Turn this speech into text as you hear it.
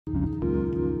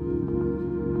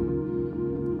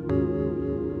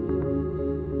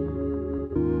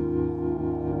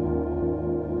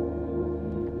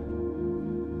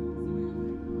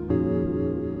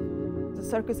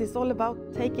circus is all about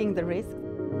taking the risk.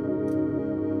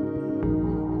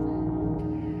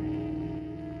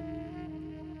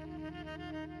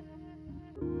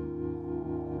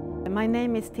 My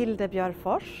name is Tilde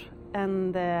Björfors,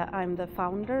 and I'm the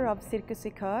founder of Cirkus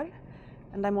Cirkör,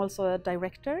 and I'm also a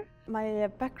director. My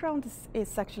background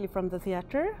is actually from the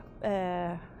theater,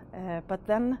 but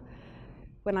then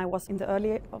when I was in the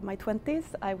early of my 20s,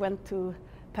 I went to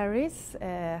Paris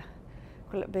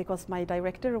because my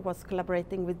director was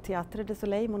collaborating with Théâtre de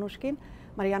Soleil, Mnouchkine,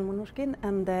 Mnouchkine,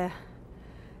 and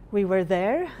we were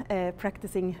there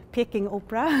practicing Peking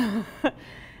opera.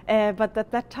 But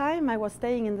at that time I was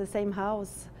staying in the same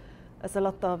house as a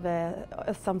lot of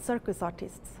some circus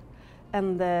artists,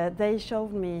 and they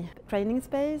showed me training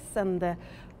space and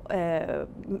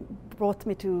brought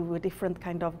me to different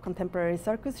kind of contemporary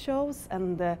circus shows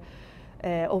and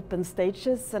open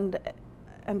stages, and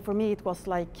for me it was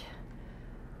like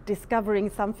discovering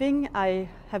something I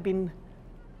have been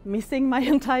missing my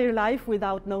entire life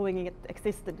without knowing it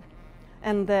existed.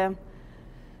 And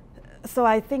so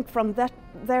I think from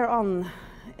there on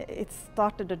it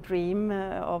started a dream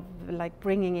of like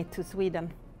bringing it to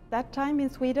Sweden. That time in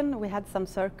Sweden we had some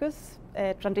circus,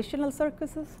 traditional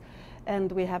circuses,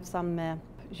 and we have some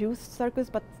youth circus,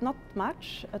 but not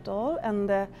much at all.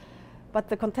 And but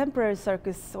the contemporary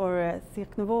circus or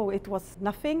Cirque Nouveau, it was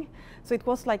nothing. So it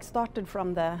was like started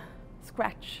from the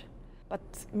scratch. But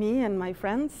me and my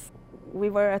friends, we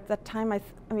were at that time, I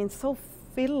mean, so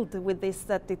filled with this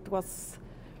that it was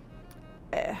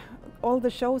all the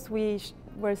shows we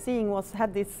were seeing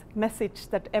had this message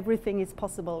that everything is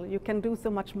possible. You can do so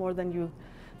much more than you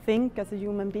think as a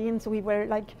human being. So we were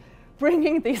like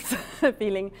bringing this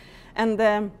feeling,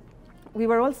 and we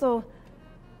were also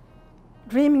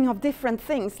dreaming of different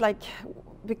things, like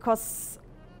because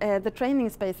the training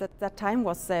space at that time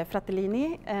was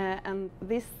Fratellini, and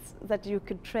this that you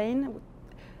could train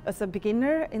as a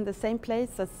beginner in the same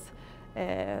place as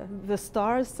the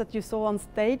stars that you saw on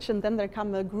stage, and then there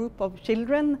come a group of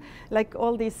children, like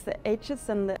all these ages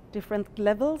and different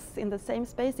levels in the same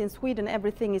space. In Sweden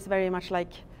everything is very much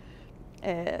like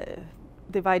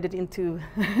divided into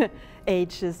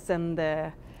ages, and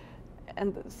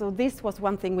so this was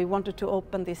one thing we wanted to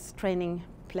open, this training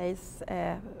place,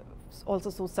 also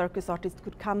so circus artists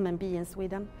could come and be in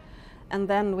Sweden. And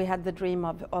then we had the dream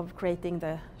of creating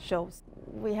the shows.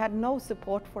 We had no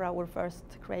support for our first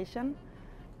creation,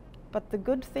 but the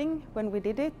good thing when we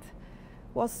did it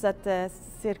was that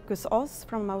Cirkus Oz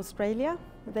from Australia,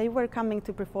 they were coming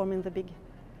to perform in the big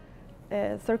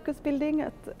circus building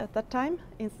at that time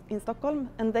in Stockholm,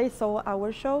 and they saw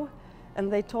our show and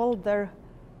they told their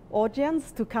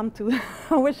audience to come to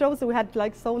our show. So we had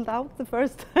like sold out the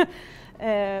first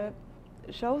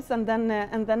shows, and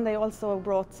then they also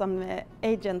brought some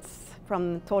agents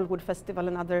from Tollwood Festival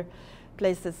and other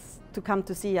places to come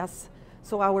to see us.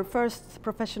 So our first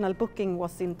professional booking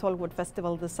was in Tollwood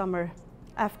Festival the summer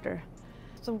after.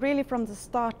 So really from the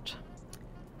start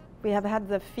we have had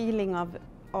the feeling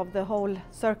of the whole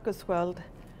circus world,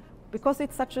 because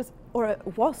it's such a, or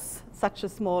was such a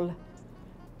small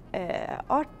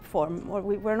art form, or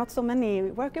we were not so many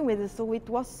working with it, so it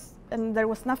was, and there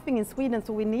was nothing in Sweden,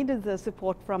 so we needed the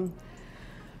support from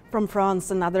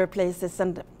France and other places,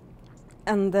 and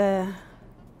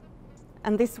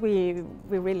this we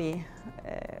really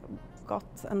got,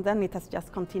 and then it has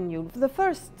just continued. For the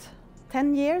first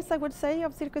 10 years, I would say,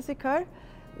 of Cirkus Cirkör,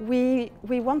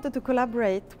 we wanted to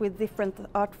collaborate with different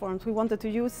art forms. We wanted to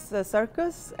use the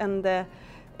circus and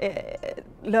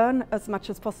learn as much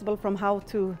as possible from how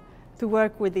to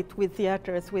work with it, with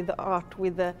theaters, with art,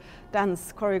 with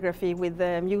dance choreography, with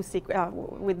music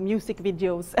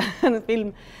videos and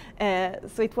film.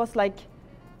 So it was like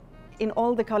in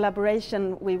all the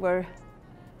collaboration we were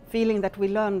feeling that we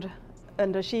learned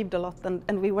and achieved a lot,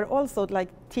 and we were also like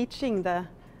teaching the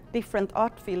different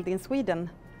art field in Sweden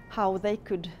how they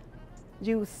could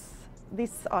use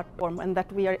this art form and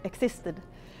that we existed.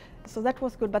 So that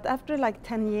was good. But after like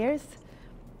 10 years,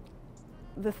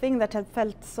 the thing that had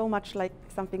felt so much like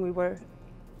something we were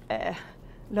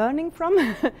learning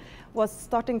from was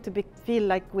starting to feel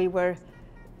like we were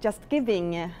just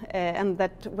giving, and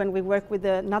that when we work with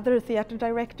another theater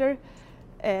director,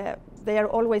 they are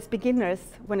always beginners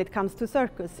when it comes to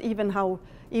circus,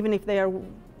 even if they are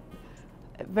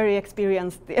very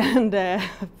experienced and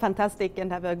fantastic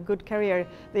and have a good career,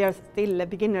 they are still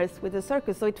beginners with the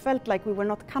circus. So it felt like we were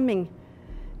not coming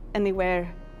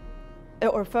anywhere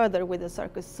or further with the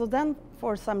circus. So then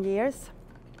for some years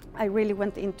I really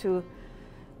went into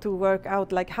to work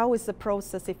out like how is the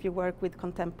process if you work with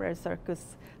contemporary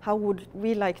circus, how would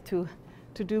we like to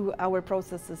do our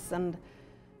processes. And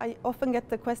I often get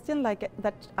the question like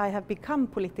that I have become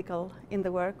political in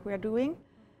the work we are doing.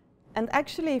 And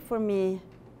actually for me,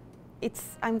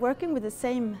 I'm working with the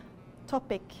same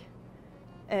topic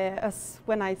as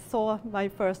when I saw my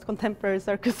first contemporary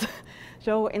circus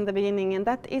show in the beginning, and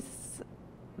that is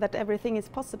that everything is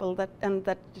possible, and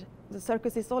that the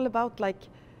circus is all about like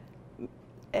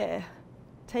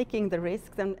taking the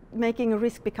risks and making a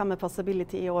risk become a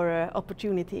possibility or an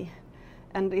opportunity,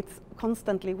 and it's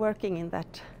constantly working in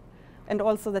that, and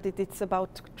also that it's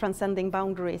about transcending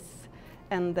boundaries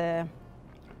and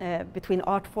between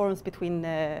art forms, between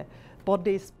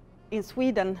bodies. In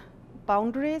Sweden,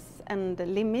 boundaries and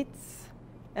limits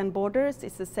and borders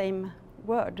is the same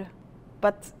word,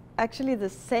 but actually the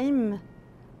same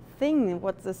thing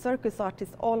what the circus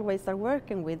artists always are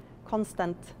working with,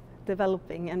 constant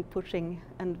developing and pushing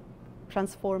and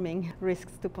transforming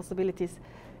risks to possibilities.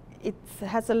 It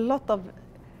has a lot of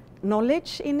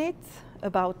knowledge in it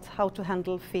about how to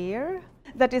handle fear.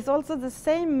 That is also the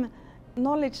same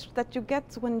knowledge that you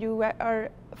get when you are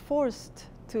forced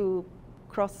to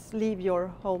leave your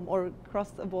home or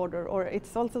cross a border, or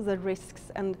it's also the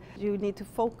risks, and you need to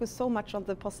focus so much on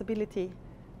the possibility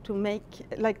to make,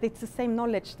 like it's the same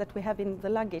knowledge that we have in the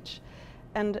luggage.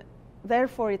 And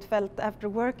therefore it felt, after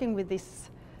working with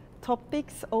these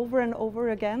topics over and over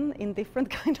again in different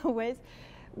kind of ways,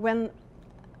 when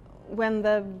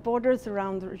the borders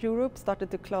around Europe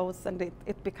started to close and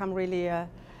it became really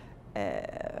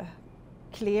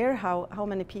clear how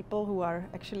many people who are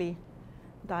actually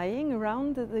dying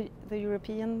around the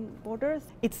European borders.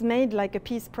 It's made like a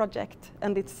peace project,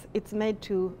 and it's made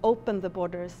to open the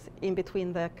borders in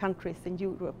between the countries in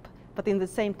Europe, but in the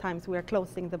same time we are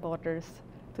closing the borders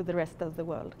to the rest of the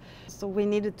world. So we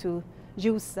needed to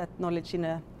use that knowledge in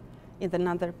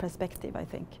another perspective, I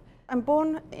think. I'm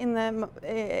born in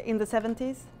the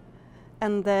 70s,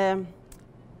 and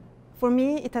for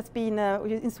me it has been,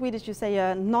 in Swedish you say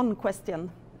a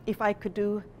non-question, if I could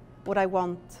do what I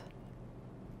want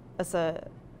as a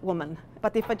woman.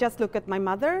 But if I just look at my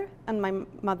mother and my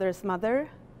mother's mother,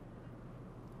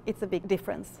 it's a big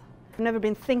difference. I've never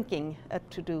been thinking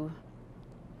to do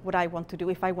what I want to do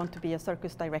if I want to be a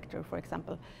circus director, for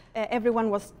example. Everyone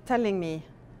was telling me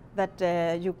that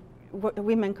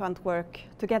women can't work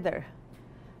together,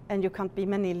 and you can't be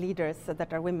many leaders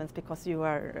that are women because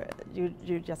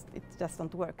it just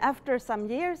don't work. After some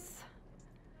years,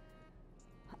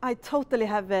 I totally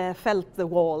have felt the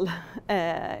wall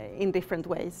in different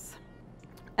ways.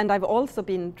 And I've also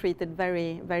been treated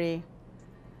very, very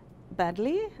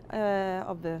badly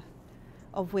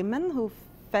of women who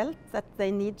felt that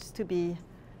they need to be,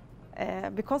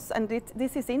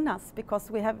 this is in us,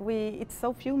 because it's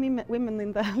so few women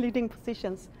in the leading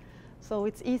positions. So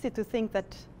it's easy to think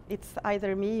that it's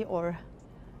either me or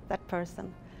that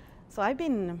person. So I've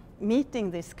been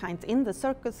meeting this kind in the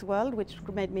circus world, which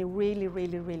made me really,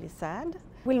 really, really sad.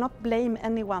 We'll not blame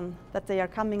anyone that they are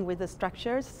coming with the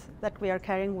structures that we are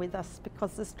carrying with us,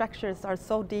 because the structures are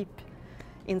so deep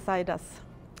inside us.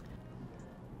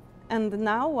 And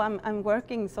now I'm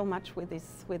working so much with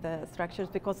the structures,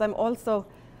 because I'm also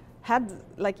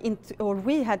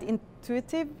we had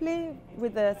intuitively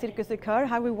with the Cirkus Cirkör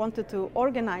how we wanted to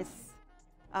organize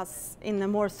us in a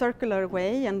more circular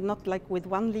way and not like with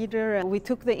one leader. We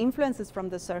took the influences from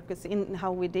the circus in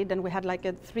how we did, and we had like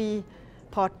a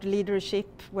 3-part leadership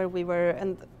where we were,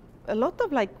 and a lot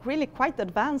of like really quite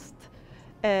advanced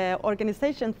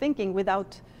organization thinking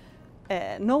without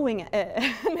knowing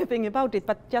anything about it,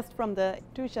 but just from the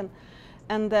intuition.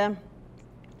 And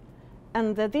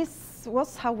this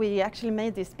was how we actually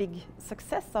made this big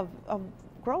success of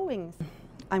growing.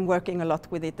 I'm working a lot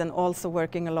with it, and also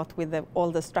working a lot with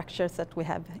all the structures that we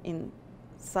have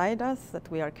inside us, that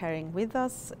we are carrying with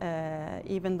us,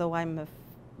 even though I'm a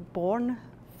born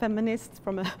feminist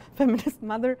from a feminist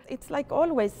mother. It's like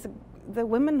always, the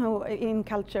women who in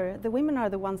culture, the women are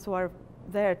the ones who are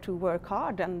there to work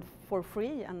hard and for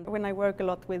free. And when I work a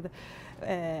lot with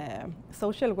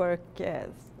social work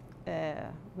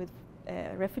with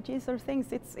refugees or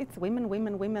things, it's women,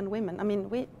 women, women, women. I mean,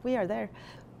 we are there.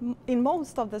 In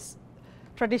most of the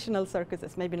traditional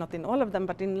circuses, maybe not in all of them,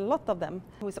 but in a lot of them,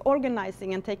 who is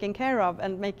organizing and taking care of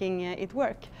and making it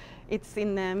work. It's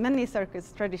in many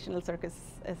traditional circus,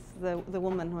 as the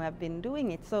women who have been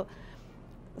doing it.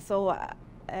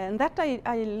 And that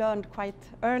I learned quite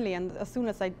early, and as soon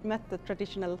as I met the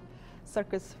traditional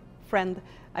circus friend,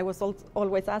 I was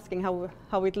always asking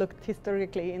how it looked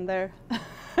historically in their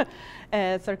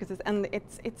circuses, and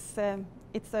it's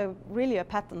really a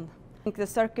pattern. I think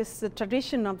the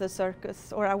tradition of the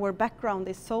circus, or our background,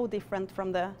 is so different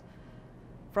from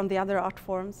the other art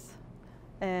forms.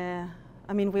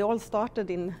 I mean, we all started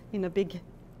in a big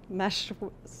mesh,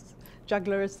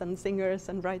 jugglers and singers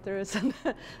and writers and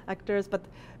actors, but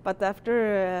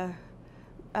after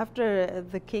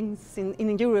the kings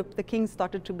in Europe, the kings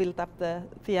started to build up the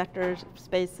theater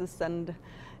spaces and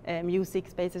music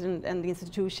spaces and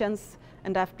institutions,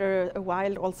 and after a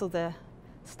while also the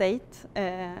state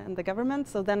and the government.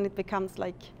 So then it becomes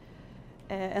like,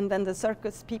 and then the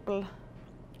circus people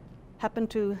happen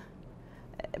to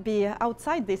be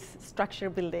outside this structure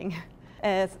building.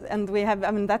 And we have,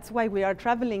 I mean, that's why we are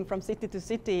traveling from city to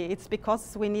city. It's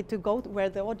because we need to go where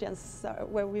the audience,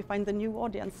 where we find the new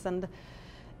audience, and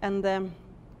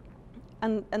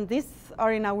these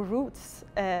are in our roots.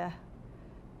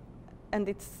 And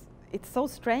it's so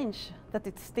strange that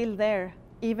it's still there,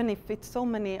 even if it's so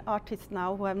many artists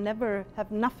now who have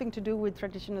nothing to do with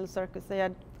traditional circus. They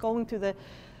are going to the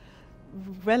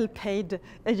well-paid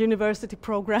university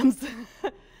programs,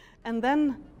 and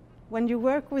then when you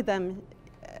work with them,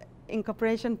 in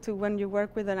comparison to when you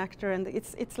work with an actor, and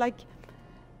it's like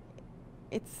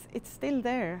it's still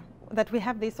there. That we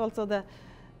have this also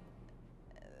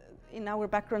in our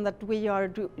background, that we are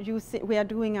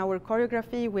doing our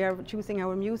choreography, we are choosing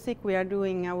our music, we are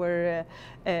doing our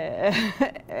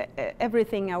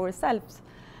everything ourselves,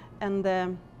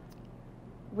 and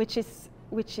which is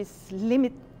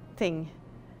limiting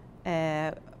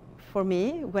for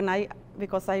me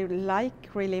because I like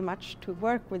really much to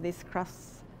work with these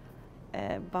cross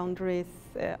boundaries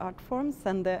art forms,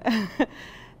 and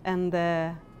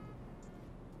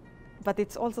but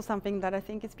it's also something that I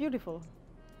think is beautiful.